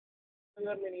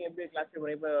Reviewer நீங்க எப்படி classify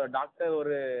பண்ணி இப்போ டாக்டர்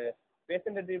ஒரு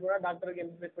பேஷண்ட் ரிவ்யூனா டாக்டருக்கு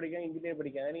எம்பிபிஎஸ் படிக்காங்க இன்ஜினியர்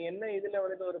படிக்காங்க நீங்க என்ன இதுல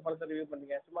வந்துட்டு ஒரு படத்தை ரிவ்யூ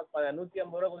பண்ணீங்க சும்மா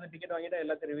 150 ரூபா கொஞ்சம் டிக்கெட் வாங்கிட்டு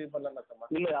எல்லாத்தையும் ரிவ்யூ பண்ணலாம் அர்த்தமா?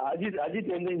 இல்ல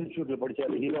அஜித் எந்த இன்ஸ்டியூட்ல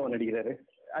படிச்சாரு ஹீரோ நடிக்கிறாரு?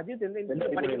 அஜித் எந்த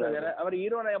இன்ஸ்டியூட் படிக்கிறாரு? அவர்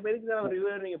ஹீரோனா எப்ப எதுக்கு அவர்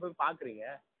ரிவ்யூவர் நீங்க போய் பாக்குறீங்க?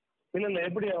 இல்ல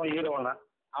எப்படி அவன் ஹீரோவானா?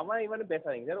 அவன் இவனு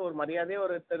பேசாதீங்க சார். ஒரு மரியாதையே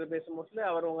ஒருத்தர் பேசும்போது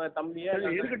அவர் உங்க தம்பியா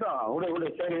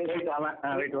இருக்கட்டும். சரி ரைட் அவன்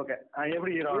ரைட் ஓகே.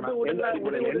 எப்படி ஹீரோவானா?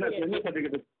 என்ன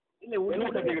சர்டிபிகேட்? இல்ல என்ன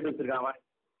சர்டிபிகேட் வச்சிருக்கான் அவன்?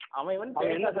 அவன் இவன்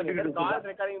கால்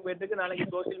ரெக்கார்டிங் போயிட்டு இருக்கு. நாளைக்கு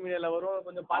சோசியல் மீடியால வரும்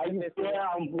கொஞ்சம் பார்த்து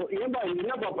ஏன்பா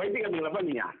என்னப்பா பைத்தியக்காரங்களா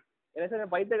நீங்க? என்ன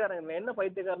சார் பைத்தியக்காரங்க என்ன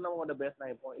பைத்தியக்காரன் உங்கள்கிட்ட பேசினா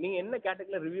இப்போ நீங்க என்ன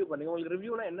கேட்டகரியில ரிவ்யூ பண்ணீங்க? உங்களுக்கு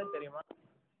ரிவ்யூனா என்னன்னு தெரியுமா?